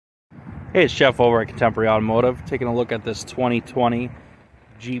Hey, it's Jeff over at Contemporary Automotive, taking a look at this 2020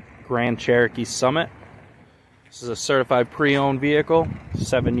 Jeep Grand Cherokee Summit. This is a certified pre-owned vehicle,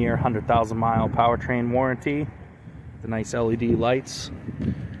 7-year, 100,000-mile powertrain warranty. The nice LED lights,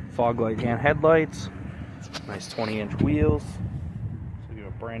 fog light and headlights, nice 20-inch wheels. So you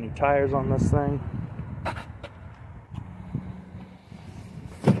have brand new tires on this thing.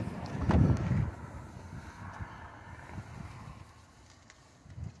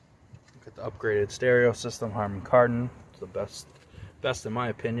 Got the upgraded stereo system, Harman Kardon. It's the best in my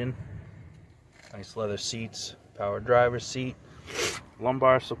opinion. Nice leather seats, power driver's seat,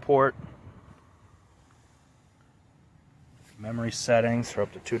 lumbar support, memory settings for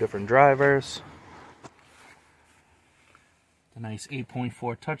up to 2 different drivers. The nice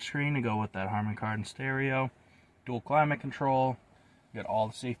 8.4 touchscreen to go with that Harman Kardon stereo. Dual climate control. You got all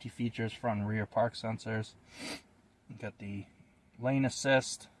the safety features, front and rear park sensors. You got the lane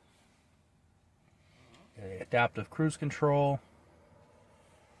assist. Adaptive cruise control,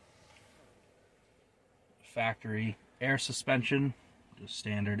 factory air suspension, just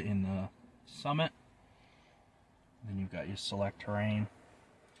standard in the Summit. Then you've got your select terrain,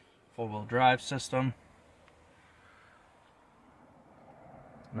 4-wheel drive system,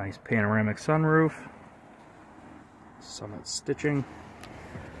 nice panoramic sunroof, Summit stitching.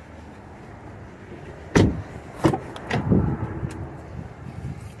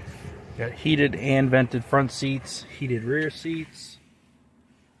 Got heated and vented front seats, heated rear seats.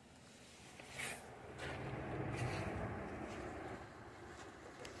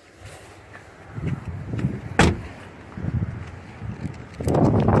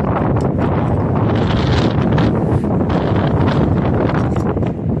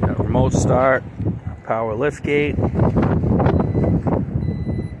 Got remote start, power lift gate.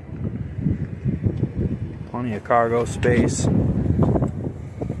 Plenty of cargo space.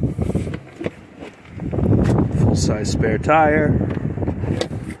 Full-size spare tire.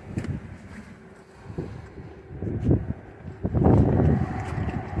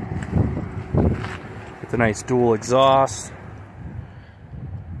 Get the nice dual exhaust.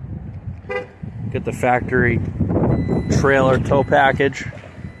 Get the factory trailer tow package.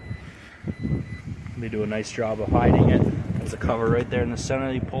 They do a nice job of hiding it. There's a cover right there in the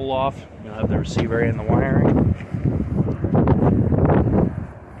center you pull off. You'll have the receiver and the wiring.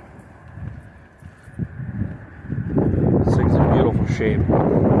 This thing's in beautiful shape.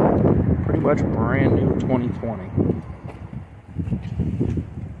 Pretty much brand new 2020.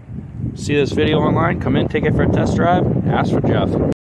 See this video online? Come in, take it for a test drive, ask for Jeff.